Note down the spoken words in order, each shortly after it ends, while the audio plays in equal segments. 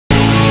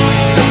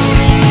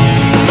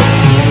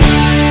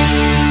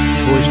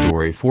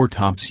Story 4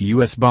 tops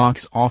U.S.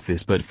 box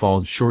office but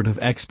falls short of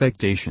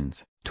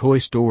expectations. Toy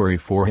Story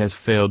 4 has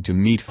failed to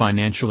meet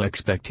financial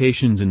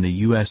expectations in the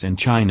U.S. and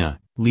China,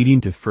 leading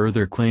to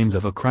further claims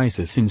of a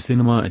crisis in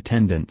cinema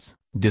attendance.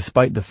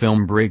 Despite the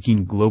film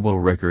breaking global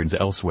records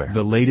elsewhere,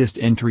 the latest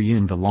entry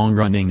in the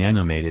long-running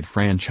animated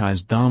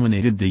franchise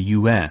dominated the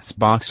U.S.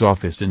 box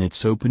office in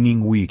its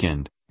opening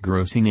weekend,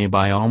 grossing a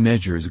by all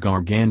measures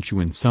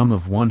gargantuan sum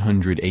of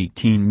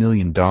 $118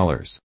 million.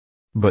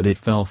 But it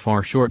fell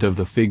far short of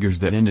the figures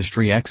that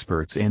industry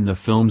experts and the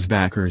film's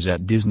backers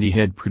at Disney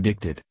had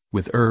predicted,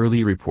 with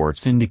early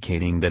reports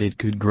indicating that it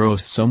could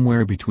gross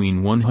somewhere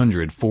between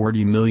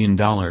 $140 million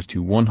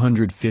to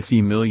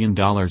 $150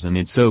 million in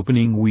its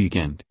opening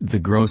weekend. The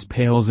gross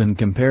pales in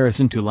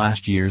comparison to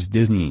last year's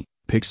Disney,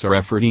 Pixar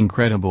effort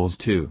Incredibles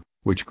 2,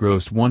 which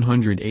grossed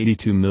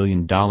 $182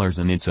 million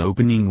in its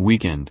opening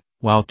weekend,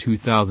 while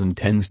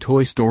 2010's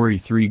Toy Story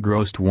 3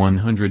 grossed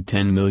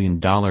 $110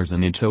 million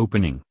in its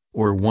opening,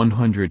 or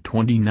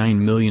 $129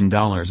 million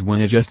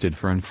when adjusted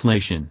for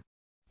inflation.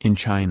 In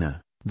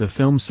China, the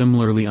film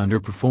similarly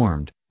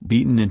underperformed,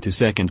 beaten into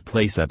second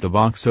place at the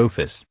box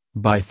office,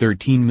 by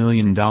 $13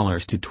 million to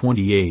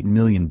 $28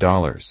 million,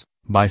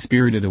 by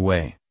Spirited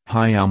Away,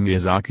 Hayao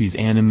Miyazaki's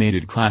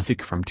animated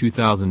classic from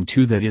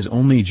 2002 that is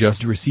only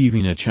just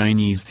receiving a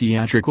Chinese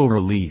theatrical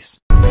release.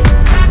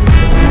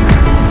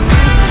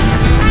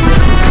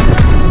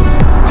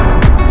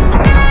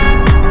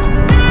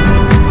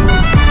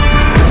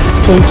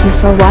 Thank you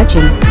for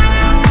watching.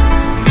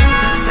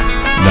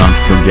 Don't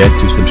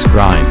forget to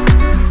subscribe.